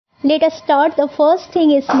Let us start. The first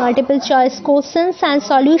thing is multiple choice questions and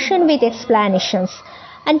solution with explanations.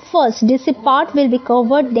 And first, DC part will be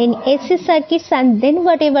covered, then AC circuits, and then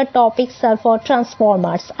whatever topics are for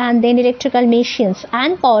transformers, and then electrical machines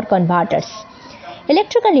and power converters.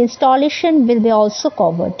 Electrical installation will be also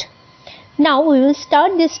covered. Now we will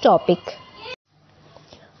start this topic.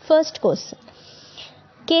 First question.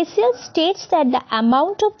 KCL states that the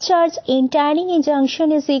amount of charge entering a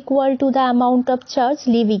junction is equal to the amount of charge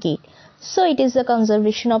leaving it. So it is the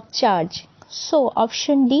conservation of charge. So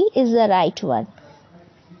option D is the right one.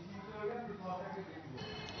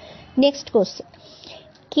 Next question.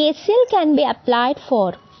 KCL is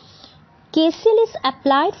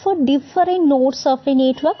applied for different nodes of a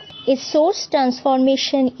network. A source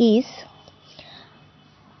transformation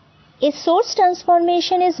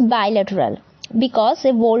is bilateral because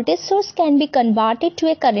a voltage source can be converted to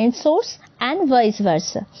a current source and vice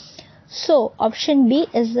versa. So option B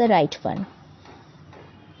is the right one.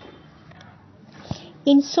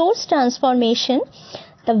 In source transformation,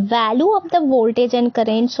 the value of the voltage and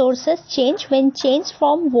current sources change when changed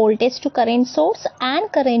from voltage to current source and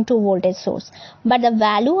current to voltage source, but the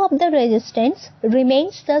value of the resistance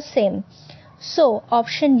remains the same. So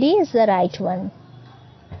option D is the right one.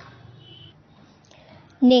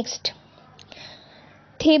 Next,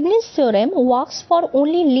 Thevenin's theorem works for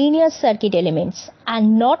only linear circuit elements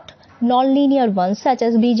and not nonlinear ones such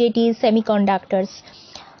as BJTs, semiconductors.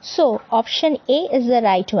 So option A is the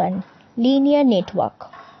right one, linear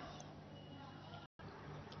network.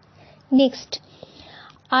 Next,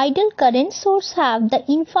 ideal current source have the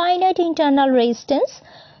infinite internal resistance,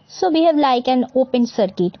 so behave like an open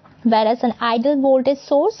circuit, whereas an ideal voltage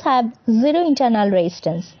source have zero internal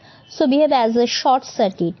resistance, so behave as a short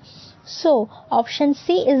circuit. So option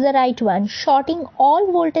C is the right one, shorting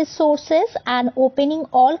all voltage sources and opening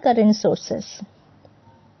all current sources.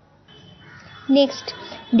 Next,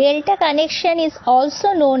 delta connection is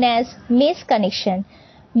also known as mesh connection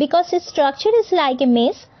because its structure is like a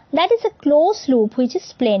mesh, that is a closed loop which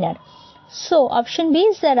is planar. So option B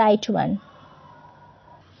is the right one.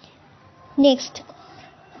 Next,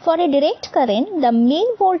 for a direct current, the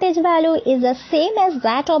mean voltage value is the same as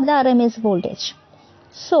that of the RMS voltage.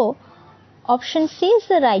 So option C is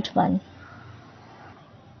the right one.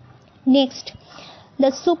 Next,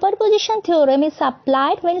 the superposition theorem is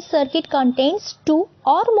applied when circuit contains two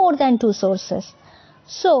or more than two sources.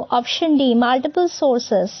 So option D, multiple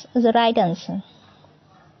sources, is the right answer.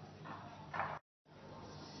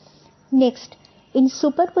 Next, in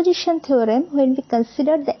superposition theorem, when we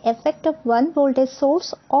consider the effect of one voltage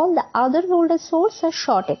source, all the other voltage sources are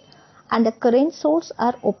shorted and the current source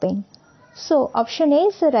are open. So option A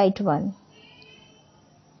is the right one.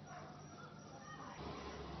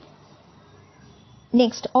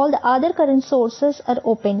 Next, all the other current sources are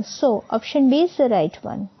open. So option B is the right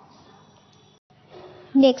one.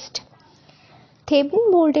 Next,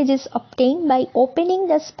 Thevenin voltage is obtained by opening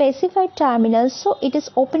the specified terminal, so it is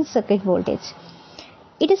open circuit voltage.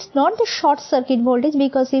 It is not the short circuit voltage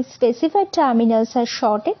because if specified terminals are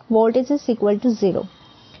shorted, voltage is equal to 0.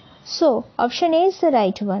 So option A is the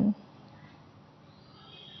right one.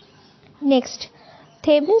 Next,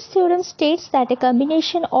 Thevenin's theorem states that a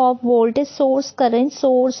combination of voltage source, current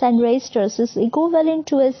source and resistors is equivalent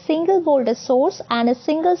to a single voltage source and a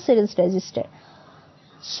single series resistor.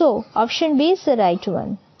 So option B is the right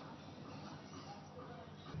one.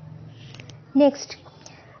 Next,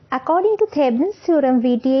 according to Thevenin's theorem,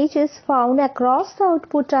 B.TECH is found across the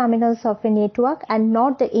output terminals of a network and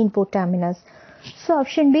not the input terminals. So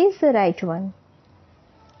option B is the right one.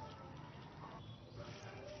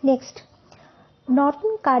 Next,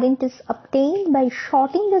 Norton current is obtained by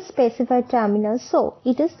shorting the specified terminal, so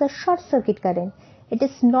it is the short circuit current. It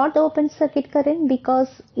is not the open circuit current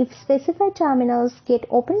because if specified terminals get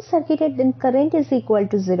open circuited, then current is equal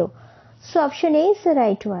to 0. So option A is the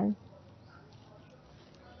right one.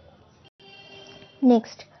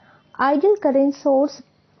 Next, ideal current source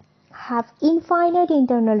have infinite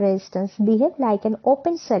internal resistance, behave like an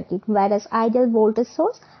open circuit, whereas ideal voltage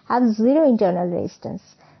source have zero internal resistance,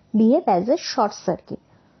 behave as a short circuit.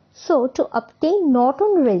 So to obtain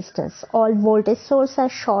Norton resistance, all voltage sources are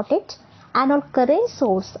shorted and all current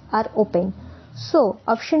sources are open. So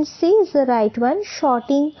option C is the right one,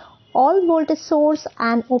 shorting all voltage source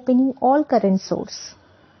and opening all current source.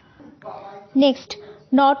 Next,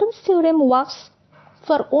 Norton's theorem works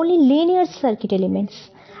for only linear circuit elements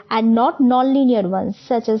and not nonlinear ones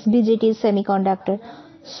such as BJT, semiconductor.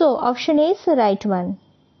 So option A is the right one.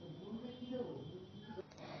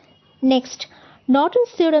 Next,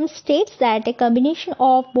 Norton's theorem states that a combination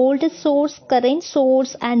of voltage source, current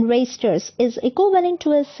source and resistors is equivalent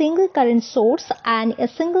to a single current source and a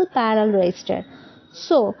single parallel resistor.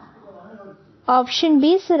 So, option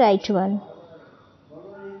B is the right one.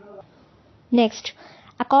 Next,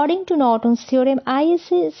 according to Norton's theorem,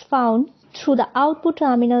 IC is found through the output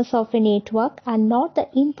terminals of a network and not the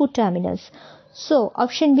input terminals. So,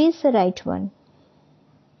 option B is the right one.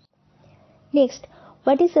 Next,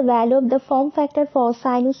 what is the value of the form factor for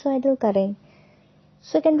sinusoidal current?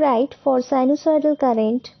 So, you can write for sinusoidal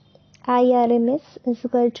current, IRMS is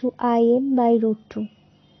equal to Im by root 2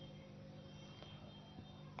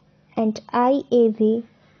 and IAV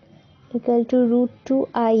equal to root 2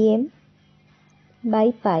 Im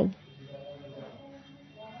by pi.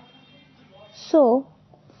 So,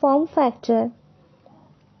 form factor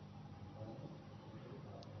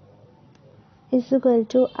is equal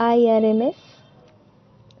to IRMS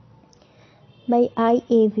by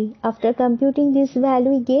IAV. After computing this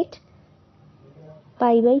value, we get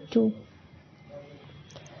pi by 2.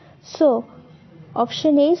 So,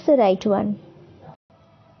 option A is the right one.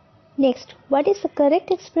 Next, what is the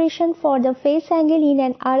correct expression for the phase angle in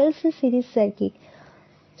an RLC series circuit?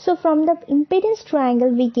 So, from the impedance triangle,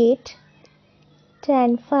 we get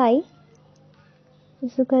tan phi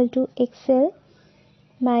is equal to XL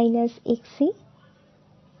minus XC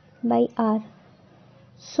by R.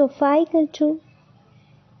 So, phi equal to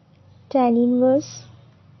tan inverse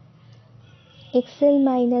XL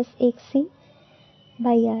minus XC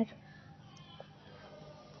by R.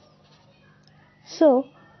 So,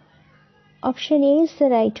 option A is the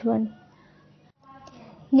right one.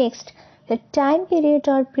 Next, the time period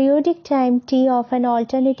or periodic time T of an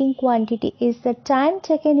alternating quantity is the time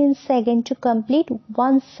taken in seconds to complete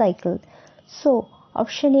one cycle. So,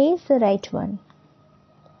 option A is the right one.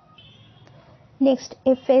 Next,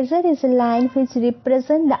 a phasor is a line which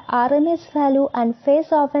represents the RMS value and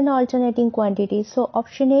phase of an alternating quantity. So,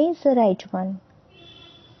 option A is the right one.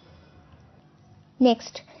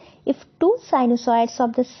 Next, if two sinusoids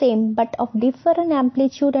of the same but of different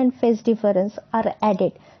amplitude and phase difference are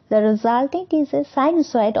added, the resultant is a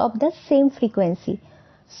sinusoid of the same frequency.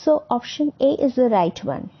 So, option A is the right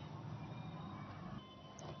one.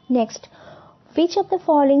 Next, which of the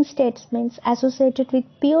following statements associated with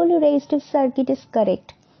purely resistive circuit is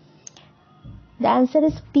correct? The answer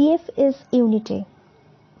is PF is unity.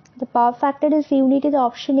 The power factor is unity. The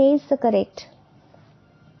option A is the correct.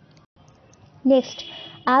 Next,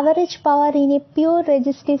 average power in a pure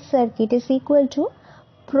resistive circuit is equal to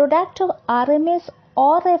product of RMS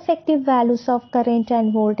or effective values of current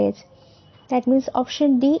and voltage. That means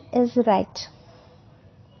option D is right.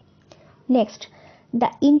 Next, the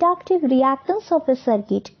inductive reactance of a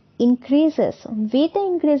circuit increases with the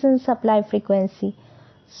increase in supply frequency.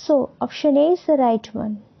 So, option A is the right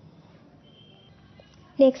one.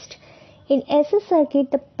 Next, in AC circuit,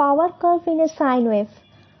 the power curve in a sine wave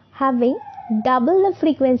having double the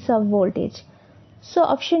frequency of voltage. So,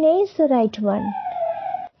 option A is the right one.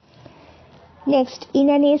 Next, in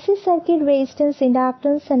an AC circuit, resistance,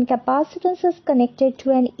 inductance and capacitance is connected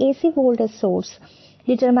to an AC voltage source.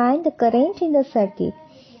 Determine the current in the circuit.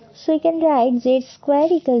 So, you can write Z square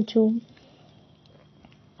equal to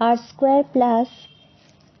R square plus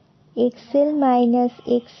XL minus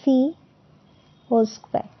XC whole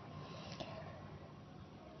square,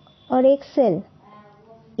 or XL.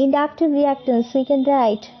 Inductive reactance, we can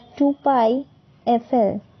write 2 pi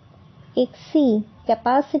FL. XC,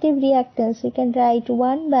 capacitive reactance, we can write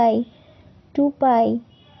 1 by 2 pi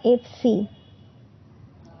FC.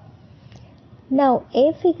 Now,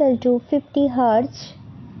 F equal to 50 Hz,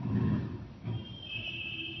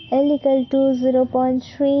 L equal to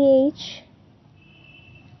 0.3 H,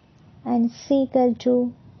 and C equal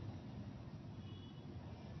to.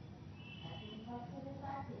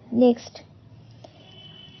 Next,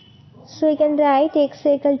 so we can write X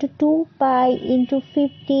equal to 2 pi into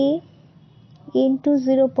 50 into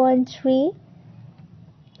 0.3.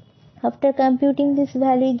 After computing this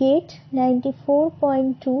value, get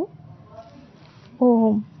 94.2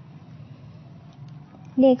 ohm.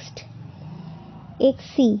 Next,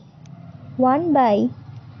 XC 1 by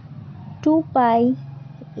 2 pi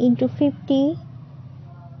into 50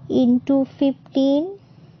 into 15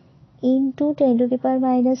 into 10 to the power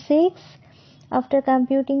minus 6. After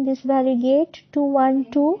computing this value, get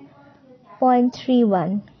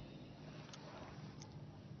 212.31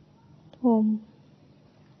 ohm.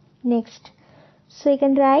 Next, so you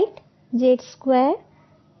can write Z square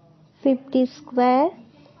 50 square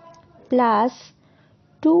plus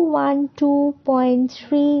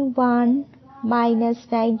 212.31 minus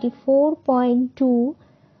 94.2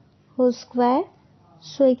 whole square.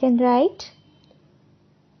 So we can write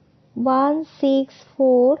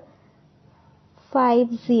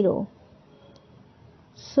 16450.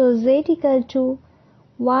 So Z equal to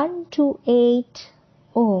 128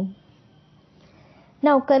 ohm.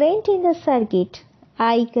 Now current in the circuit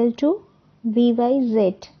I equal to V by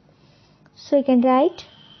Z. So you can write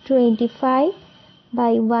 25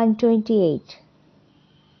 by 128,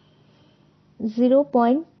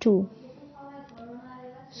 0.2.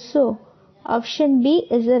 So option B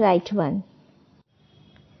is the right one.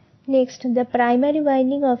 Next, the primary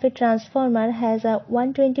winding of a transformer has a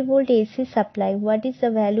 120 volt AC supply. What is the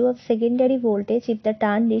value of secondary voltage if the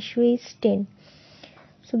turn ratio is 10?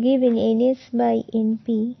 So given NS by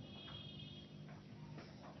NP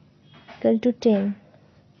equal to 10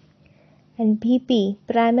 and Vp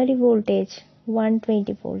primary voltage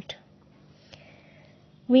 120 volt.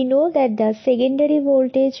 We know that the secondary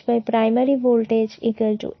voltage by primary voltage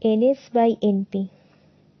equal to Ns by Np,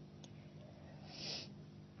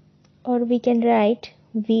 or we can write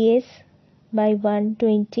Vs by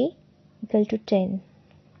 120 equal to 10,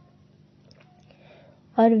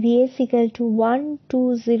 or Vs equal to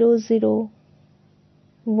 1200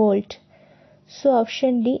 volt. So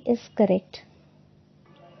option D is correct.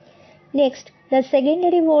 Next, the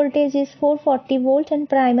secondary voltage is 440 volt and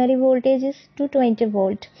primary voltage is 220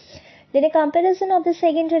 volt. Then a comparison of the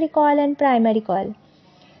secondary coil and primary coil.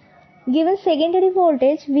 Given secondary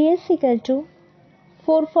voltage Vs equal to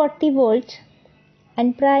 440 volt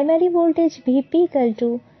and primary voltage Vp equal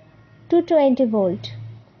to 220 volt.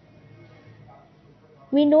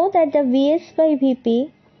 We know that the Vs by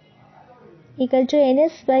Vp equal to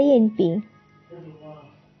Ns by Np,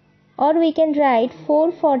 or we can write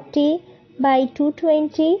 440 by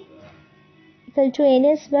 220 equal to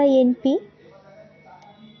Ns by Np.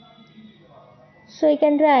 So we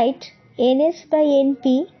can write Ns by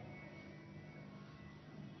Np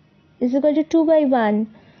is equal to 2 by 1.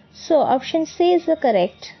 So option C is the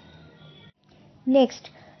correct. Next,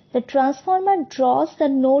 the transformer draws the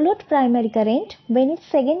no-load primary current when its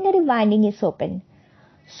secondary winding is open.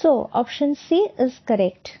 So option C is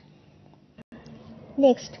correct.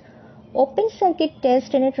 Next, open circuit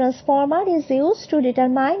test in a transformer is used to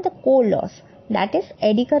determine the core loss, that is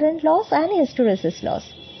eddy current loss and hysteresis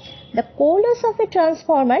loss. The core loss of a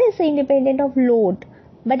transformer is independent of load,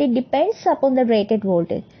 but it depends upon the rated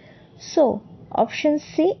voltage. So option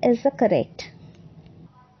C is the correct.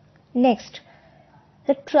 Next,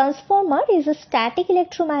 the transformer is a static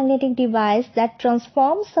electromagnetic device that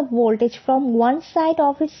transforms the voltage from one side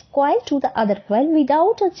of its coil to the other coil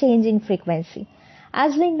without a change in frequency.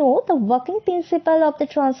 As we know, the working principle of the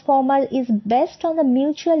transformer is based on the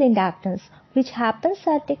mutual inductance, which happens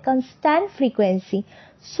at a constant frequency.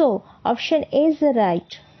 So option A is the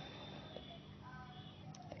right.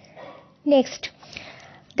 Next,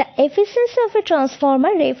 the efficiency of a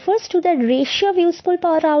transformer refers to the ratio of useful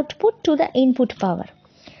power output to the input power.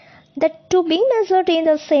 The two being measured in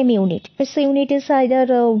the same unit. Its unit is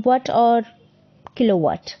either watt or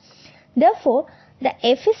kilowatt. Therefore, the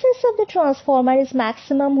efficiency of the transformer is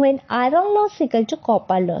maximum when iron loss equal to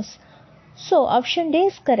copper loss. So option D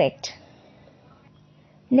is correct.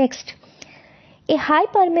 Next, a high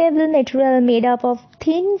permeable material made up of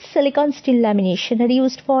thin silicon steel lamination are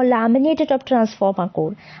used for laminated of transformer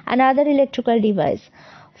core and other electrical device.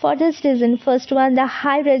 For this reason, first one the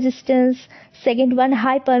high resistance, second one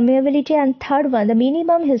high permeability, and third one the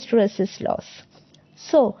minimum hysteresis loss.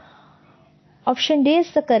 So option D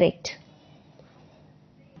is the correct.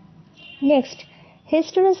 Next,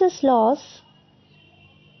 hysteresis loss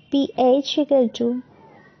PH equal to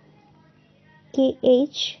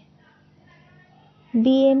KH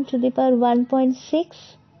Bm to the power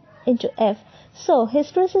 1.6 into F. So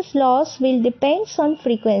hysteresis loss will depend on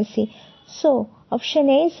frequency. So option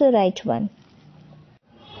A is the right one.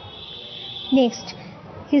 Next,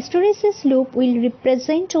 hysteresis loop will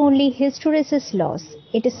represent only hysteresis loss.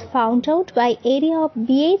 It is found out by area of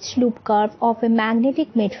BH loop curve of a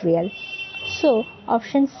magnetic material. So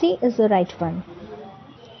option C is the right one.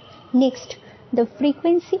 Next, the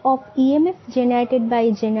frequency of EMF generated by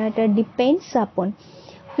a generator depends upon,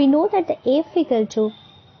 we know that the F equal to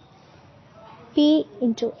P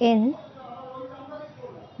into N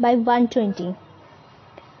by 120.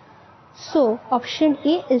 So option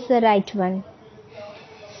A is the right one.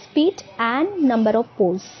 Speed and number of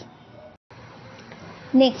poles.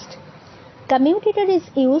 Next, commutator is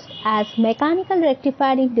used as mechanical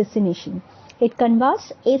rectifier in DC machine. It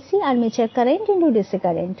converts AC armature current into DC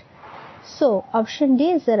current. So option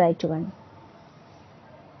D is the right one.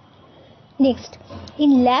 Next,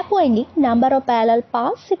 in lap winding, number of parallel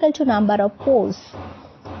paths equal to number of poles.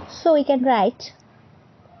 So we can write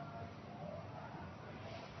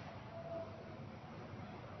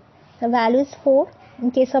the value is 4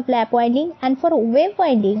 in case of lap winding, and for wave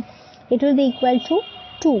winding it will be equal to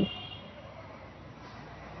 2.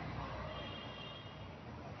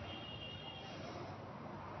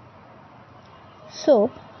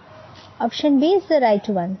 So option B is the right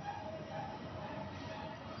one.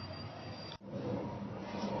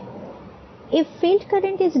 If field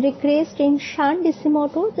current is decreased in shunt DC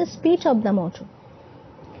motor, the speed of the motor.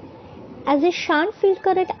 As the shunt field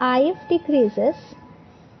current IF decreases,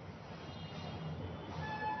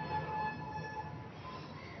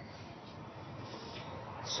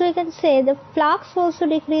 so you can say the flux also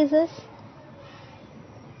decreases.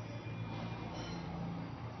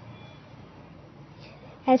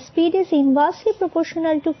 As speed is inversely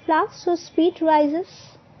proportional to flux, so speed rises.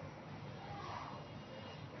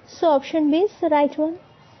 So option B is the right one.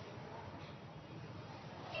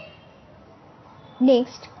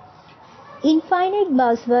 Next, infinite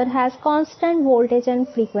busbar has constant voltage and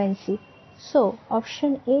frequency. So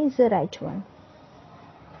option A is the right one.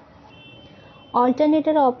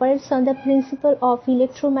 Alternator operates on the principle of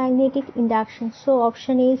electromagnetic induction. So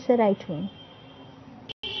option A is the right one.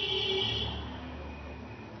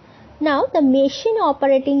 Now the machine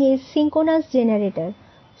operating is synchronous generator.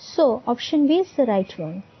 So option B is the right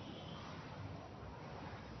one.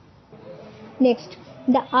 Next,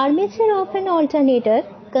 the armature of an alternator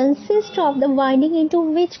consists of the winding into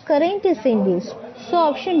which current is induced. So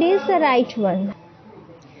option D is the right one.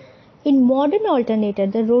 In modern alternator,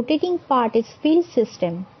 the rotating part is field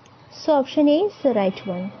system. So option A is the right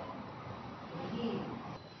one.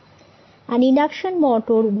 An induction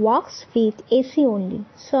motor works with AC only.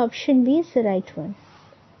 So option B is the right one.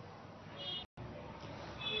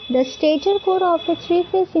 The stator core of a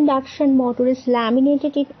three-phase induction motor is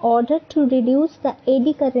laminated in order to reduce the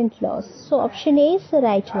eddy current loss. So option A is the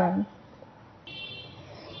right one.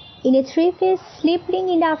 In a three-phase slip-ring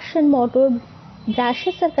induction motor,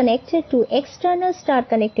 brushes are connected to external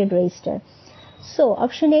star-connected resistor. So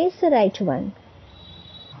option A is the right one.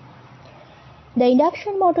 The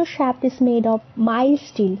induction motor shaft is made of mild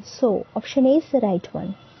steel. So option A is the right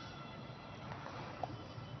one.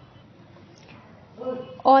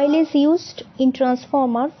 Oil is used in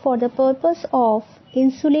transformer for the purpose of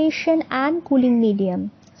insulation and cooling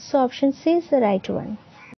medium. So option C is the right one.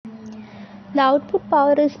 The output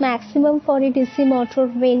power is maximum for a DC motor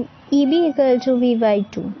when EB equal to V by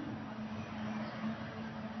 2.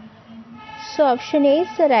 So option A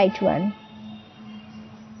is the right one.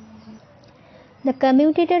 The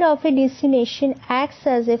commutator of a DC machine acts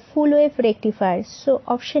as a full wave rectifier. So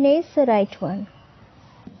option A is the right one.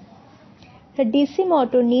 The DC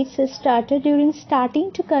motor needs a starter during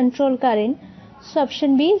starting to control current. So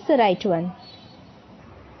option B is the right one.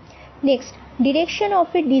 Next, direction of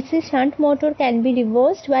a DC shunt motor can be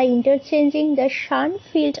reversed by interchanging the shunt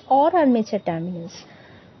field or armature terminals.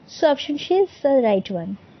 So option C is the right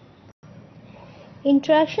one. In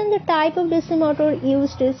traction, the type of DC motor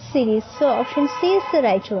used is series. So option C is the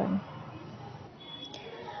right one.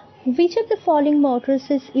 Which of the following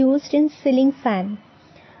motors is used in ceiling fan?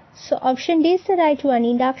 So option D is the right one,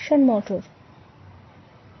 induction motor.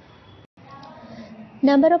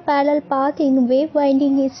 Number of parallel paths in wave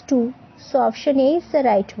winding is 2. So option A is the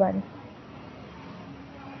right one.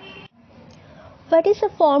 What is the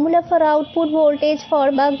formula for output voltage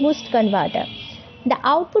for buck boost converter? The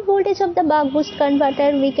output voltage of the buck boost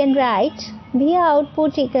converter we can write V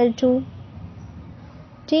output equal to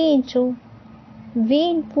T into V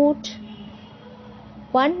input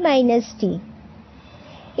 1 minus T.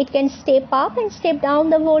 It can step up and step down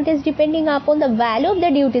the voltage depending upon the value of the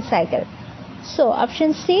duty cycle. So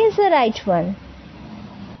option C is the right one.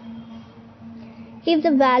 If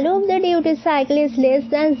the value of the duty cycle is less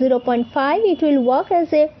than 0.5, it will work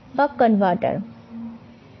as a buck converter.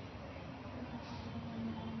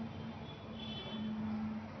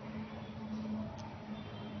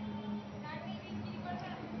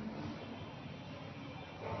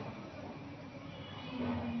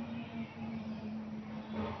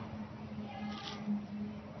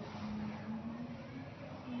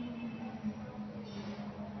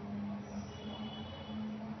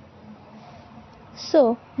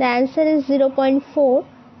 So the answer is 0.4.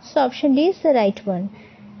 So option D is the right one.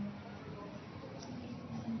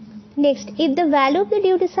 Next, if the value of the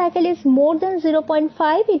duty cycle is more than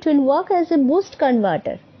 0.5, it will work as a boost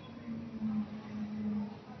converter.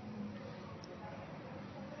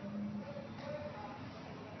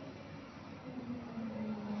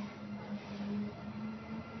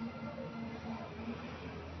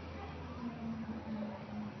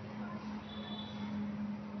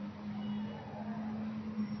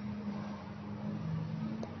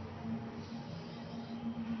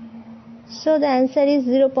 So the answer is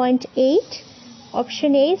 0.8.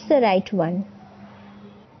 Option A is the right one.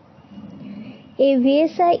 A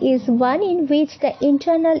VSI is one in which the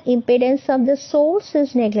internal impedance of the source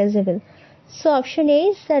is negligible. So option A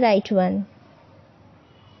is the right one.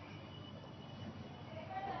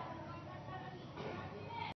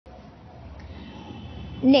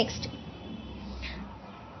 Next,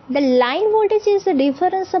 the line voltage is the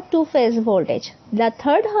difference of two phase voltage. The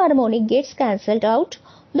third harmonic gets cancelled out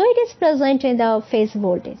though it is present in the phase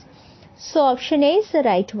voltage. So option A is the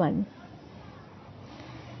right one.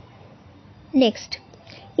 Next,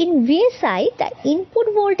 in VSI, the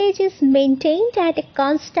input voltage is maintained at a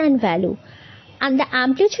constant value and the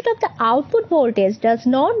amplitude of the output voltage does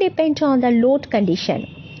not depend on the load condition.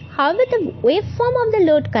 However, the waveform of the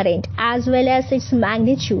load current as well as its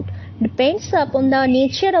magnitude depends upon the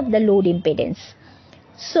nature of the load impedance.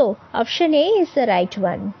 So, option A is the right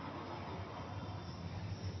one.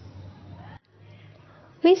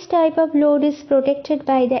 Which type of load is protected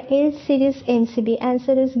by the L series MCB?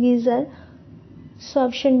 Answer is geyser. So,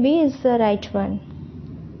 option B is the right one.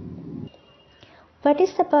 What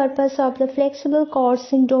is the purpose of the flexible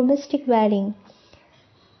cords in domestic wiring?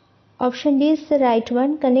 Option D is the right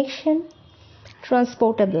one. Connection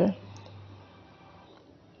transportable.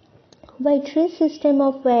 Why tree system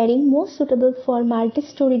of wiring most suitable for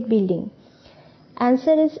multi-storied building?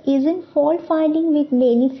 Answer is easy in fault finding with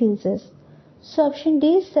many fuses. So option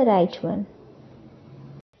D is the right one.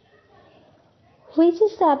 Which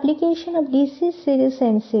is the application of DC series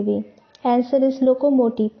MCB? Answer is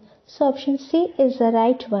locomotive. So option C is the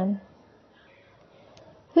right one.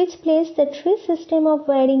 Which place the tree system of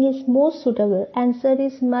wiring is most suitable? Answer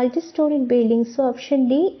is multi-storied building. So option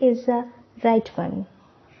D is the right one.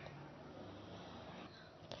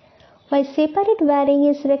 Why separate wiring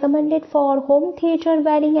is recommended for home theater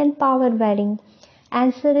wiring and power wiring?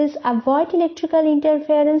 Answer is avoid electrical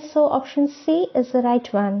interference. So option C is the right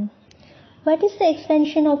one. What is the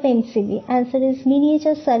expansion of MCB? Answer is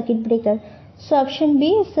miniature circuit breaker. So option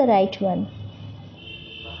B is the right one.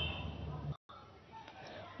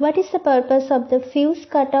 What is the purpose of the fuse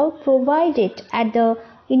cutout provided at the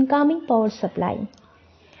incoming power supply?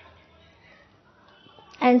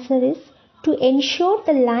 Answer is to ensure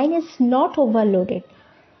the line is not overloaded.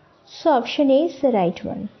 So option A is the right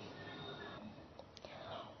one.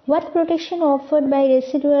 What protection offered by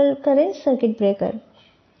residual current circuit breaker?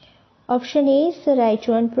 Option A is the right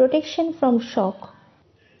one. Protection from shock.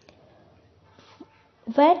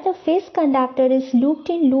 Where the phase conductor is looped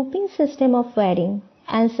in looping system of wiring?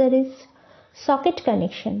 Answer is socket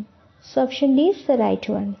connection. So option D is the right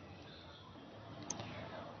one.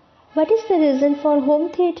 What is the reason for home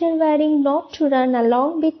theater wiring not to run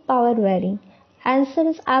along with power wiring? Answer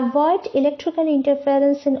is avoid electrical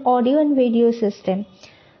interference in audio and video system.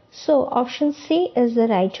 So option C is the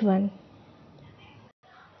right one.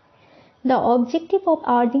 The objective of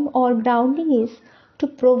earthing or grounding is to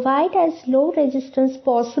provide as low resistance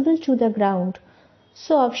possible to the ground.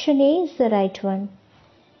 So option A is the right one.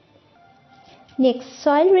 Next,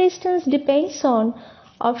 soil resistance depends on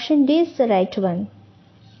option D is the right one.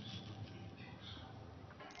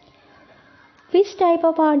 Which type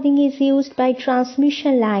of earthing is used by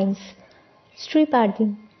transmission lines? Strip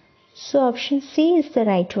earthing. So option C is the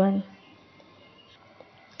right one.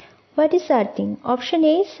 What is earthing? Option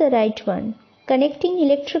A is the right one. Connecting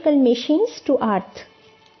electrical machines to earth.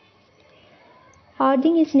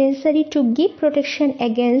 Earthing is necessary to give protection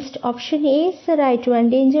against option A is the right one.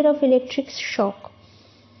 Danger of electric shock.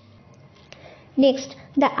 Next,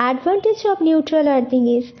 the advantage of neutral earthing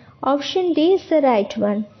is option D is the right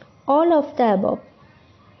one. All of the above.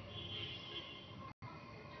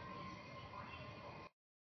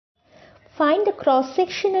 Find the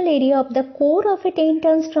cross-sectional area of the core of a 10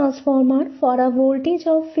 turns transformer for a voltage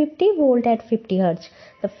of 50 volt at 50 Hz.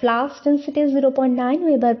 The flux density is 0.9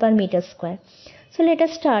 Weber per meter square. So let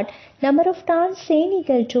us start. Number of turns N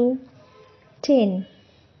equal to 10.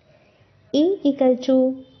 E equal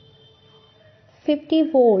to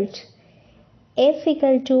 50 volt. F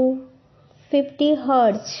equal to 50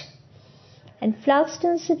 Hz. And flux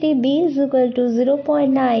density B is equal to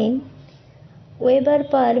 0.9 Weber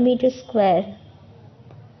per meter square.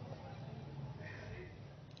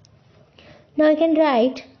 Now I can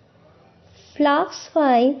write flux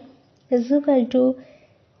phi is equal to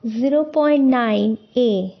 0.9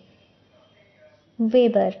 A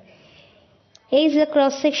Weber. A is the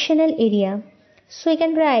cross-sectional area. So I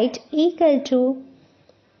can write equal to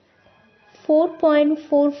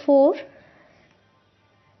 4.44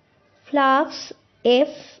 flux F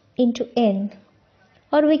into N.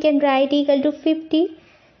 Or we can write equal to 50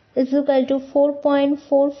 is equal to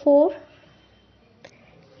 4.44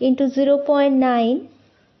 into 0.9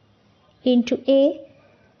 into A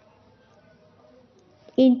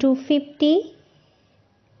into 50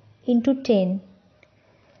 into 10.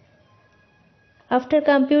 After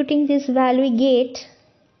computing this value, we get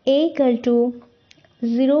A equal to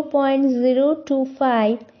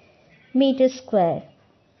 0.025 meter square.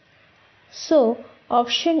 So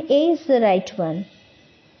option A is the right one.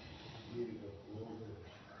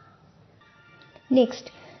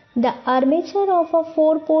 Next, the armature of a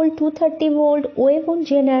 4-pole 230-volt wave-wound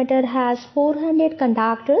generator has 400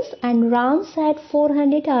 conductors and runs at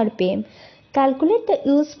 400 rpm. Calculate the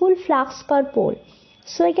useful flux per pole.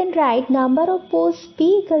 So I can write number of poles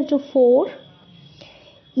P equal to 4,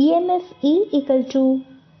 EMF E equal to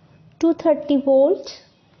 230 volts,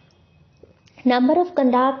 number of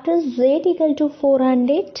conductors Z equal to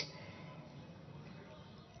 400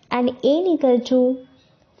 and N equal to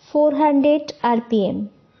 400 rpm.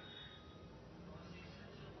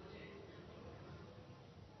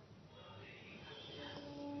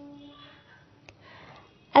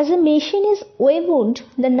 As a machine is wave-wound,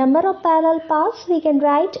 the number of parallel paths we can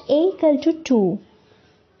write A equal to 2.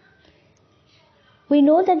 We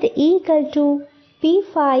know that the E equal to P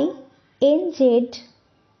phi NZ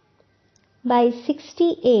by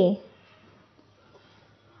 60A,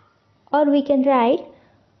 or we can write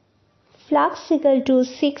flux equal to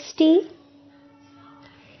 60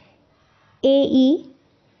 AE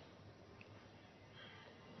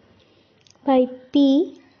by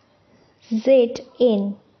P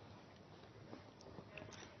ZN.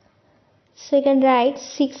 So you can write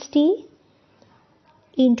 60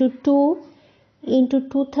 into 2 into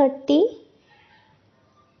 230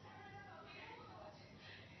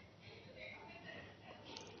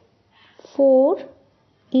 4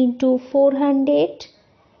 into 400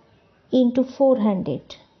 into 400.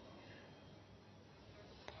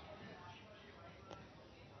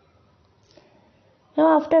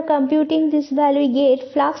 Now after computing this value, we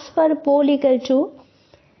get flux per pole equal to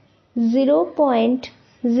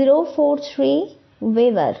 0.043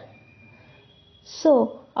 Weber.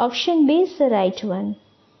 So option B is the right one.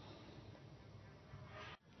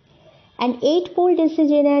 An 8-pole DC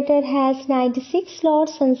generator has 96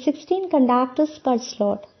 slots and 16 conductors per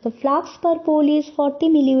slot. The flux per pole is 40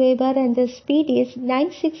 milliweber and the speed is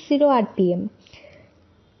 960 rpm.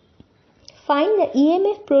 Find the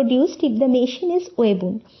EMF produced if the machine is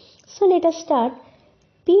wave-wound. So let us start.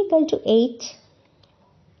 P equal to 8,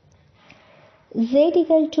 Z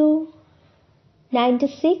equal to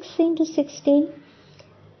 96 into 16,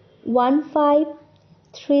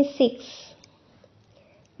 1536.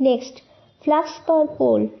 Next, flux per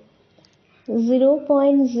pole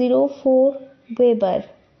 0.04 Weber.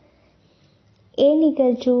 N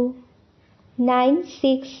equal to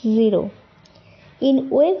 960. In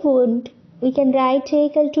wave-wound, we can write A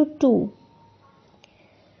equal to 2.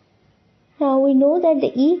 Now we know that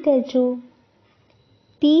the E equal to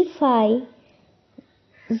P phi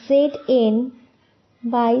Zn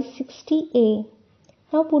by 60A.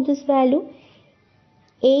 Now put this value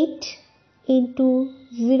 8 into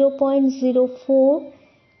 0.04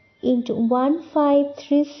 into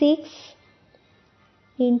 1536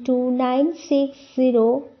 into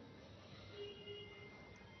 960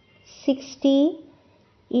 60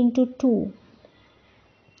 into 2.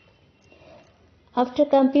 After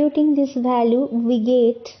computing this value, we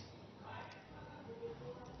get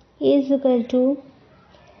A is equal to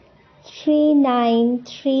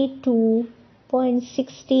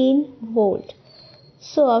 3932.16 volt.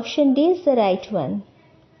 So option D is the right one.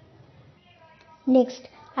 Next,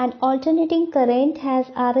 an alternating current has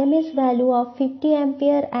RMS value of 50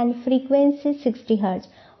 ampere and frequency 60 Hz.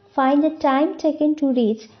 Find the time taken to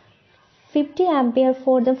reach 50 ampere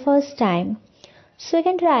for the first time. So you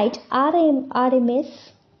can write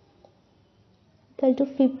RMS equal to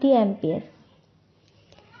 50 ampere.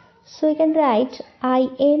 So you can write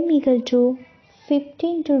Im equal to 50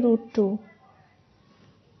 into root 2.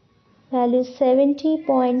 Value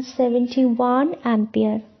 70.71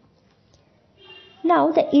 ampere.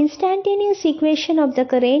 Now the instantaneous equation of the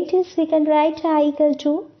current is, we can write I equal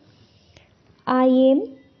to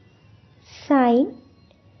Im sin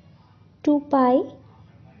 2 pi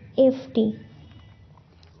ft,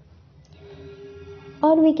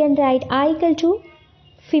 or we can write I equal to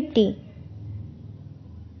 50.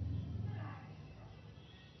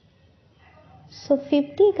 So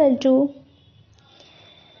 50 equal to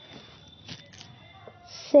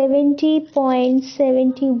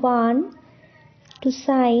 70.71 to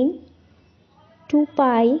sine 2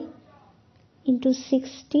 pi into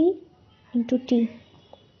 60 into t.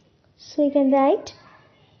 So you can write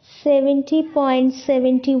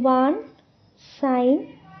 70.71 sine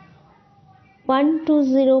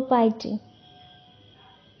 120 pi t.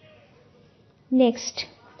 Next,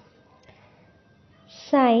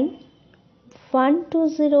 sine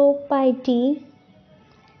 120 pi t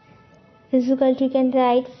is equal to, you can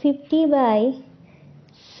write 50 by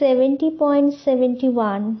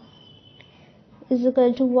 70.71 is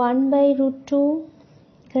equal to 1 by root 2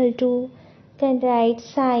 equal to, can write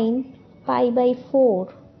sine pi by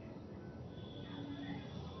 4.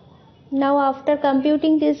 Now after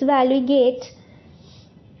computing this value, get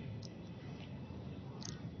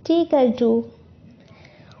t equal to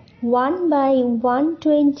 1 by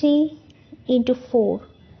 120 into 4,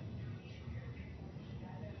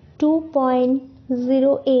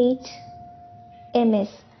 2.08 ms.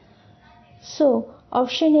 So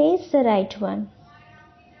option A is the right one.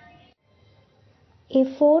 A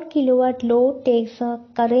 4 kilowatt load takes a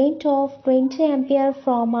current of 20 ampere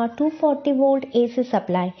from a 240 volt AC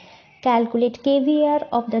supply. Calculate kVAR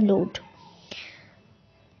of the load.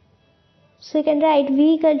 So you can write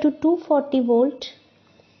V equal to 240 volt,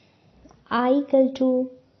 I equal to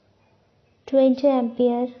 20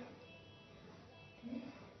 ampere,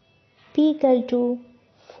 P equal to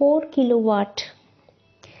 4 kilowatt.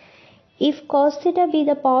 If cos theta be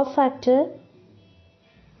the power factor,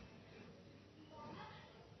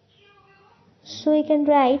 so we can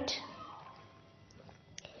write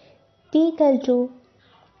P equal to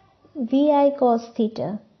VI cos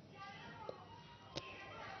theta,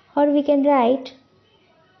 or we can write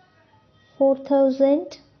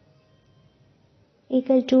 4000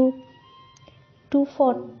 equal to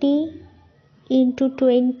 240 into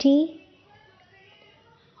 20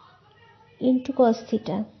 into cos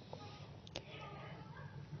theta.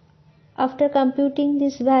 After computing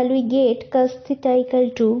this value, we get cos theta equal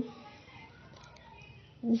to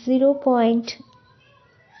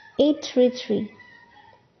 0.833.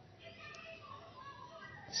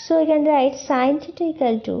 So we can write sin theta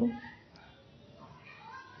equal to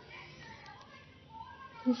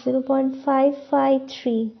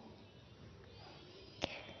 0.553.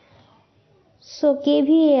 So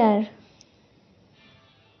kVAR,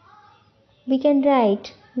 we can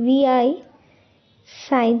write VI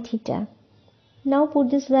sin theta. Now put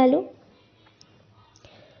this value,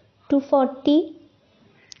 240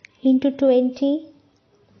 into 20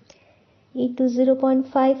 into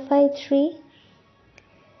 0.553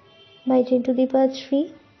 by 10 to the power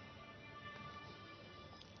 3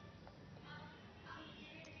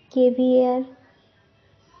 kVAR.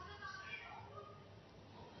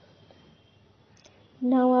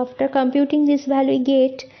 Now after computing this value, we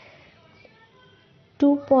get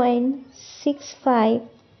 2.65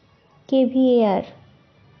 kVAR.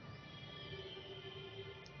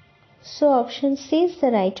 So option C is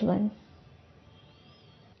the right one.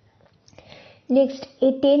 Next,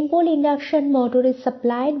 a 10-pole induction motor is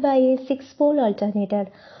supplied by a 6-pole alternator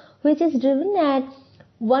which is driven at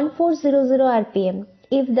 1400 rpm.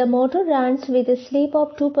 If the motor runs with a slip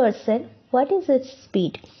of 2%, what is its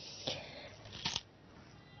speed?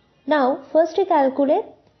 Now first we calculate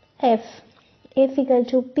F. F equal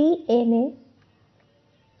to PNA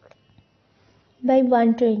by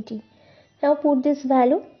 120. Now put this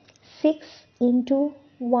value, 6 into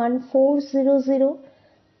 1400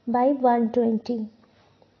 by 120,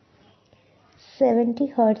 70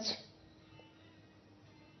 Hertz.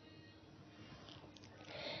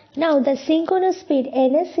 Now the synchronous speed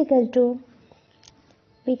ns equal to,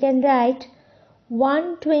 we can write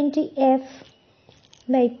 120 F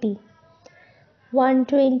by P,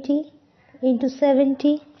 120 into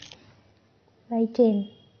 70 by 10.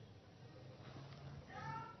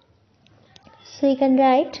 So you can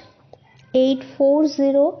write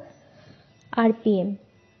 840 rpm.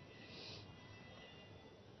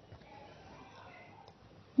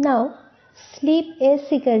 Now slip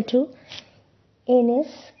S equal to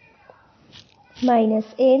ns minus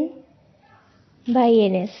n by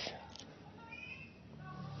ns.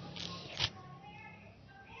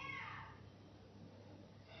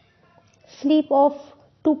 Slip of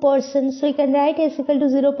 2%, so you can write S equal to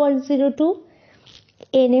 0.02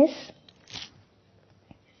 ns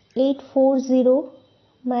 840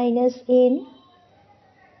 minus n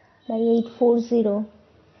by 840.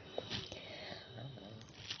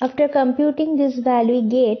 After computing this value, we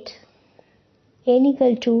get n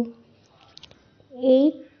equal to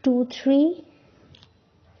 823.2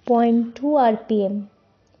 rpm.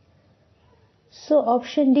 So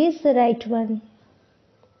option D is the right one.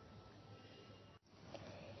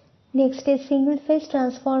 Next, a single phase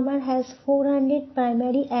transformer has 400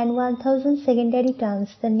 primary and 1000 secondary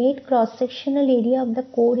turns. The net cross sectional area of the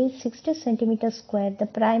core is 60 cm square. The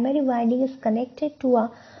primary winding is connected to a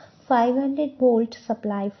 500 volt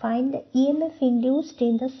supply. Find the EMF induced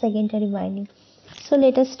in the secondary winding. So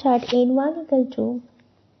let us start. N1 equal to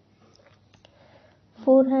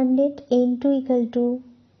 400, N2 equal to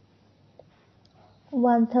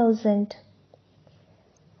 1000.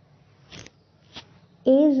 A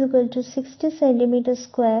is equal to 60 centimeter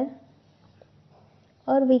square,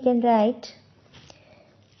 or we can write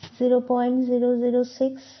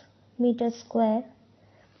 0.006 meter square.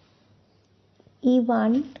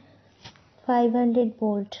 E1 500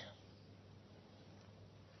 volt.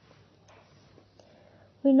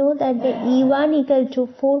 We know that the E1 equal to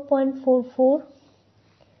 4.44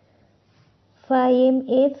 phi m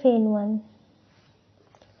F N1,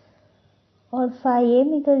 or phi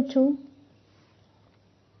m equal to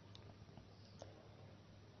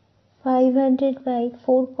 500 by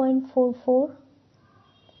 4.44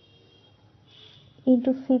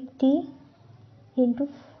 into 50 into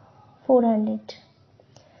 400.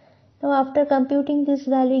 Now after computing this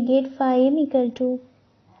value, get phi m equal to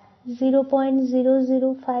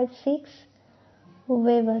 0.0056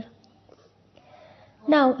 Weber.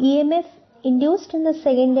 Now EMF induced in the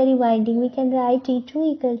secondary winding, we can write E2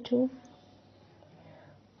 equal to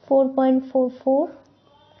 4.44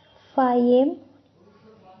 phi m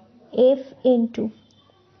F N2,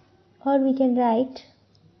 or we can write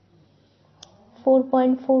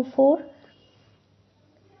 4.44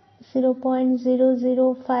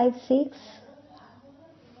 0.0056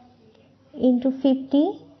 into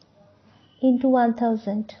 50 into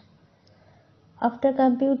 1000. After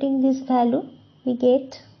computing this value, we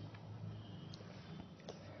get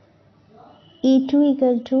E2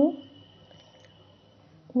 equal to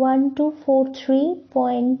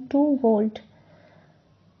 1243.2 volt.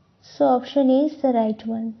 So option A is the right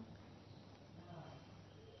one.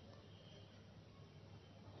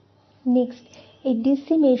 Next, a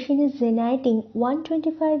DC machine is generating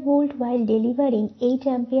 125 volt while delivering 8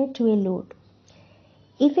 ampere to a load.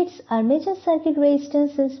 If its armature circuit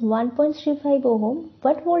resistance is 1.35 ohm,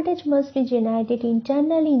 what voltage must be generated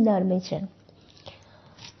internally in the armature?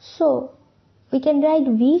 So we can write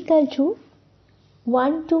V equal to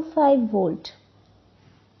 125 volt,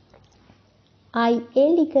 IL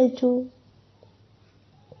equal to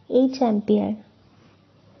 8 ampere,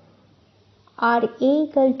 RA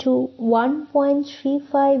equal to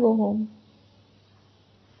 1.35 ohm.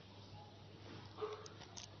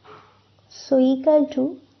 So equal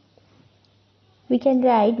to, we can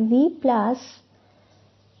write V plus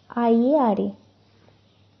IARA,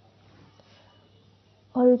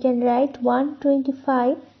 or we can write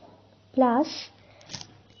 125 plus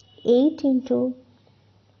 8 into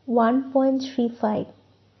 1.35.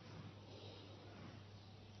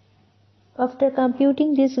 After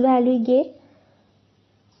computing this value, we get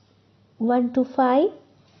 125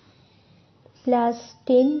 plus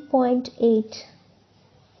 10.8.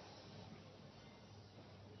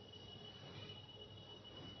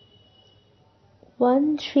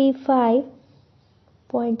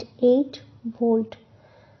 135.8 volt.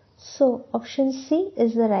 So option C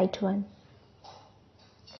is the right one.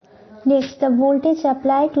 Next, the voltage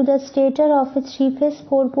applied to the stator of a 3-phase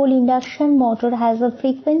 4-pole induction motor has a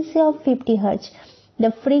frequency of 50 Hz.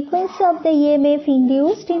 The frequency of the EMF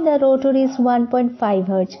induced in the rotor is 1.5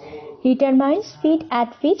 Hz. Determine speed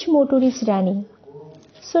at which motor is running.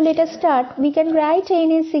 So let us start. We can write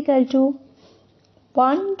N is equal to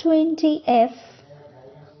 120 F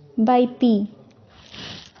by P,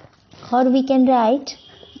 or we can write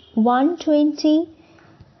 120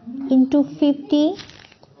 into 50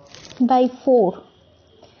 by 4.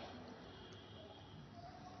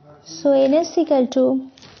 So N is equal to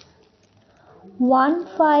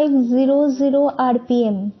 1500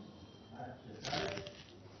 RPM.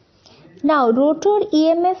 Now rotor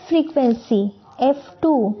EMF frequency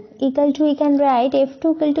F2 equal to, we can write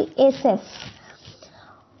F2 equal to SF,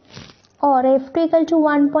 or F2 equal to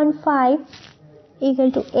 1.5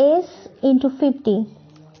 equal to S into 50.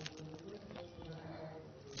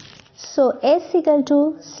 So S equal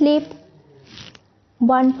to slip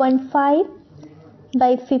 1.5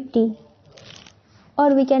 by 50,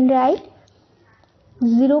 or we can write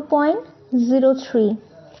 0.03.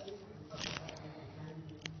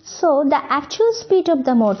 So the actual speed of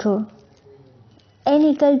the motor, N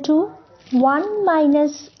equal to 1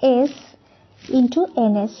 minus S into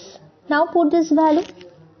Ns. Now put this value,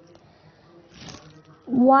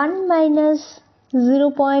 1 minus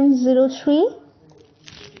 0.03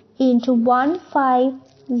 into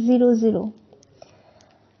 1500.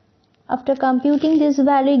 After computing this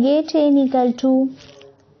value, get N equal to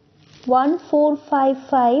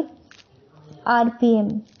 1455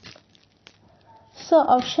 RPM. So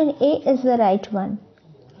option A is the right one.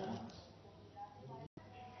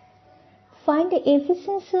 Find the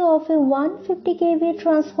efficiency of a 150 kVA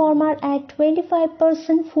transformer at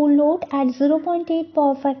 25% full load at 0.8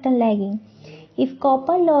 power factor lagging. If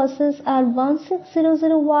copper losses are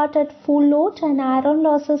 1600 watt at full load and iron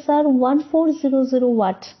losses are 1400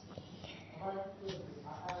 watt.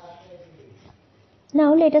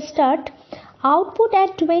 Now let us start. Output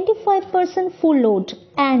at 25% full load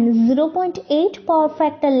and 0.8 power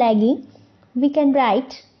factor lagging, we can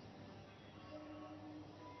write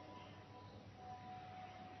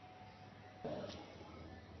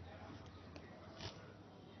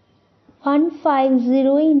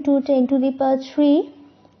 150 into 10 to the power 3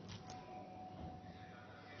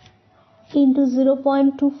 into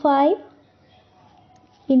 0.25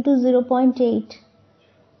 into 0.8.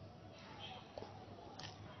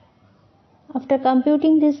 After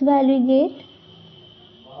computing this value, we get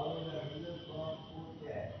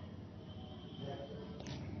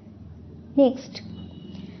next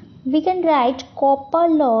we can write copper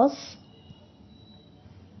loss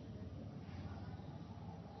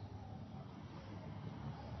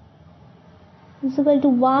is equal to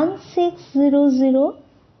 1600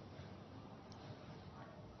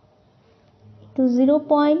 to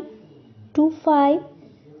 0.25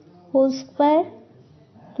 whole square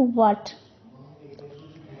to watt.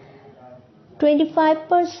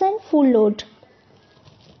 25% full load.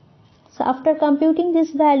 So after computing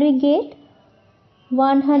this value, we get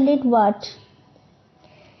 100 watt.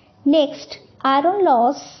 Next, iron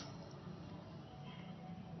loss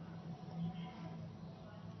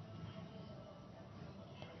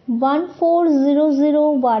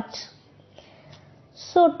 (1400 watt).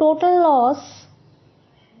 So total losses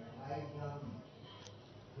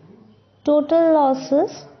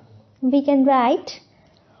we can write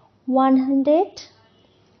 100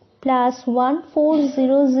 plus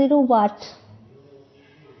 1400 watt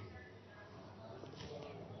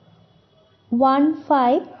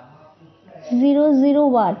 1500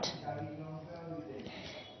 watt.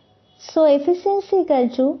 So efficiency equal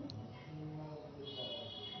to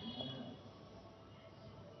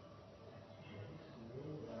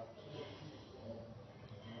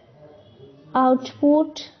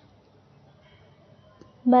output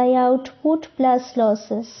by output plus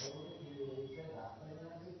losses.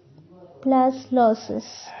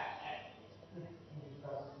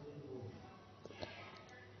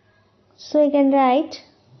 So you can write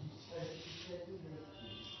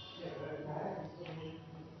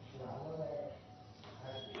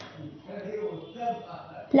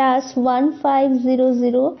plus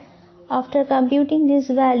 1500. After computing this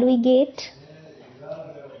value, we get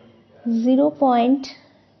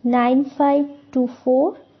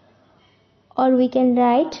 0.9524, or we can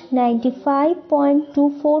write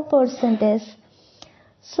 95.24%.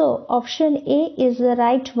 So option A is the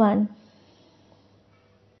right one.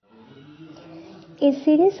 A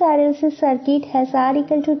series RLC circuit has R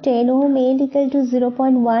equal to 10 ohm, L equal to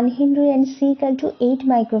 0.1 Henry and C equal to 8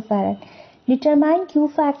 microfarad. Determine Q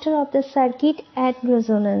factor of the circuit at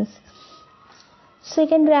resonance. So you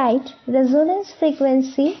can write resonance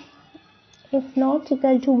frequency if not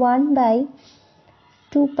equal to 1 by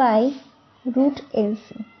 2 pi root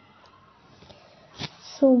LC.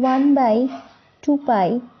 So 1 by 2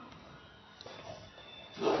 pi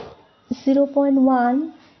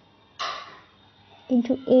 0.1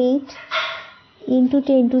 into 8 into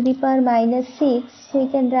 10 to the power minus 6. So we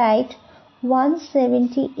can write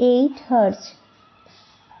 178 Hertz.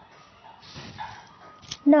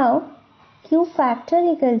 Now Q factor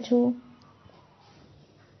equal to,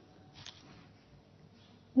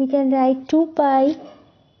 we can write 2 pi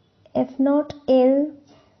F naught L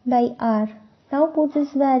by R. Now put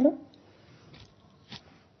this value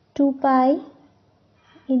 2 pi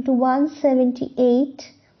into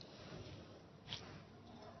 178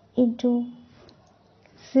 into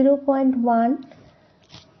 0.1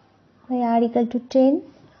 by R equal to 10.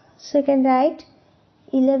 So you can write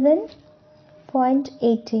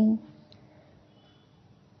 11.18.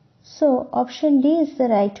 So option D is the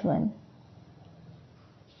right one.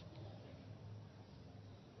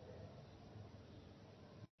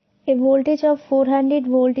 A voltage of 400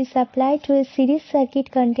 volt is applied to a series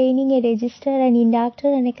circuit containing a resistor, an inductor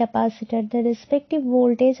and a capacitor. The respective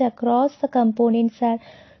voltage across the components are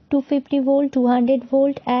 250 volt, 200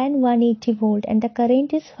 volt and 180 volt, and the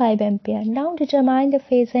current is 5 ampere. Now determine the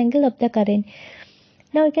phase angle of the current.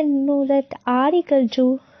 Now you can know that R equal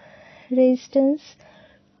to resistance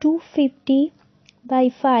 250 by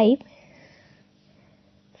 5,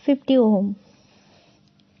 50 ohm.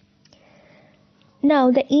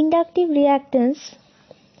 Now the inductive reactance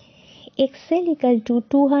XL equal to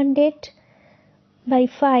 200 by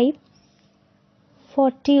 5,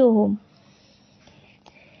 40 ohm.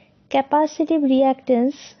 capacitive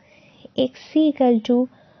reactance Xc equal to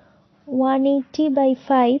 180 by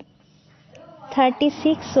 5,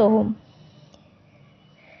 36 ohm.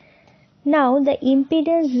 Now the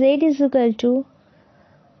impedance Z is equal to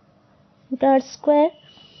root R square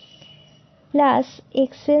plus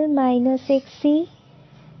XL minus XC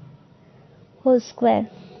whole square.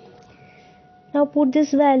 Now put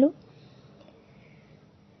this value.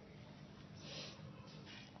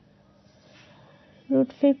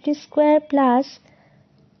 Root 50 square plus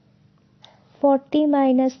 40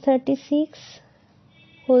 minus 36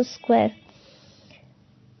 whole square.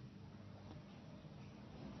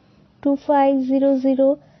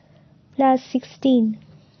 2500 plus 16.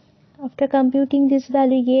 After computing this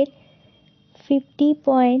value, you get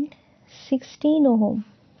 50.16 ohm.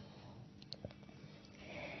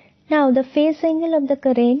 Now the phase angle of the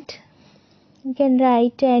current, you can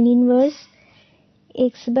write tan inverse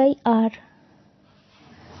X by R.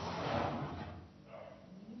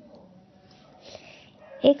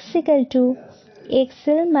 X equal to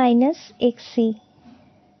XL minus XC,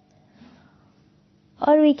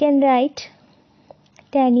 or we can write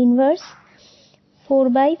tan inverse 4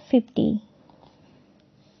 by 50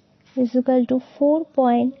 is equal to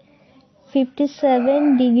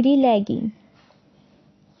 4.57 degree lagging.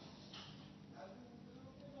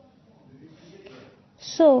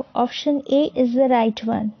 So option A is the right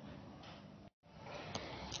one.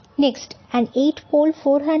 Next, an 8-pole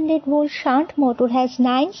 400-volt shunt motor has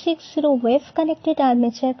 960 wave-connected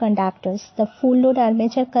armature conductors. The full load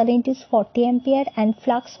armature current is 40 ampere and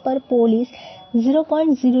flux per pole is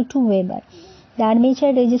 0.02 Weber. The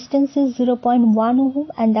armature resistance is 0.1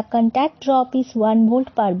 ohm and the contact drop is 1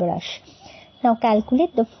 volt per brush. Now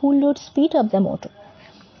calculate the full load speed of the motor.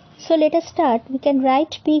 So let us start. We can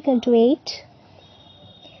write P equal to 8,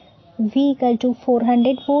 V equal to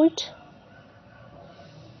 400 volt,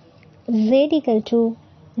 Z equal to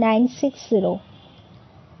 960.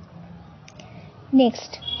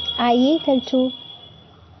 Next, IA equal to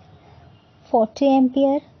 40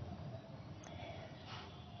 ampere,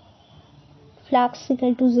 flux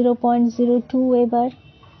equal to 0.02 Weber.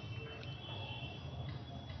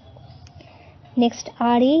 Next,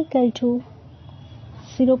 RA equal to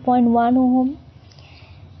 0.1 ohm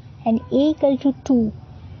and A equal to 2,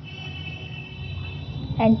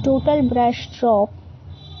 and total brush drop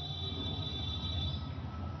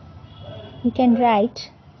we can write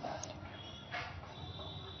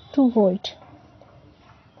 2 volt.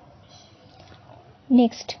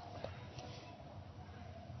 Next,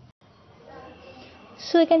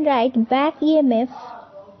 so we can write back EMF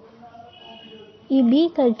EB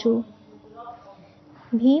equal to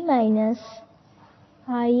V minus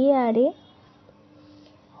IARA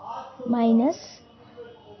minus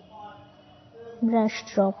brush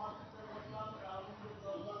drop.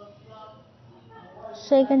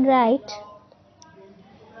 So I can write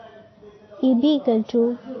EB equal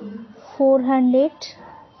to 400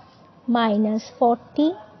 minus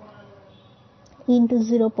 40 into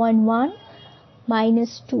 0.1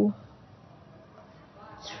 minus 2,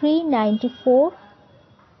 394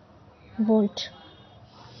 volt.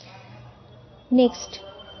 Next,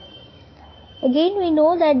 again we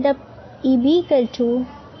know that the EB equal to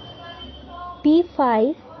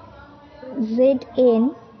P5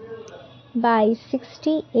 Zn by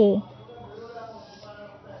 60A.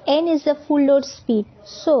 N is the full load speed.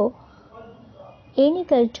 So N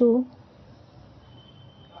equal to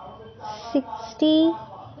 60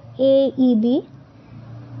 AEB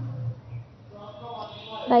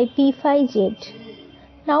by P5Z.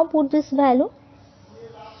 Now put this value.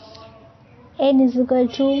 N is equal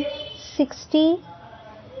to 60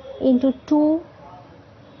 into 2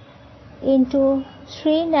 into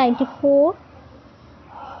 394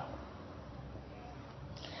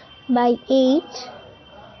 by 8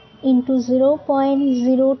 into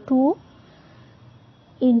 0.02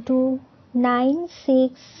 into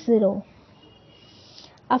 960.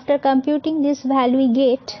 After computing this value, we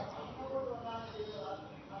get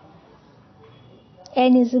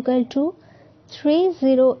N is equal to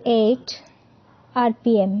 308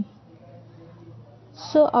 RPM.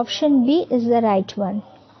 So option B is the right one.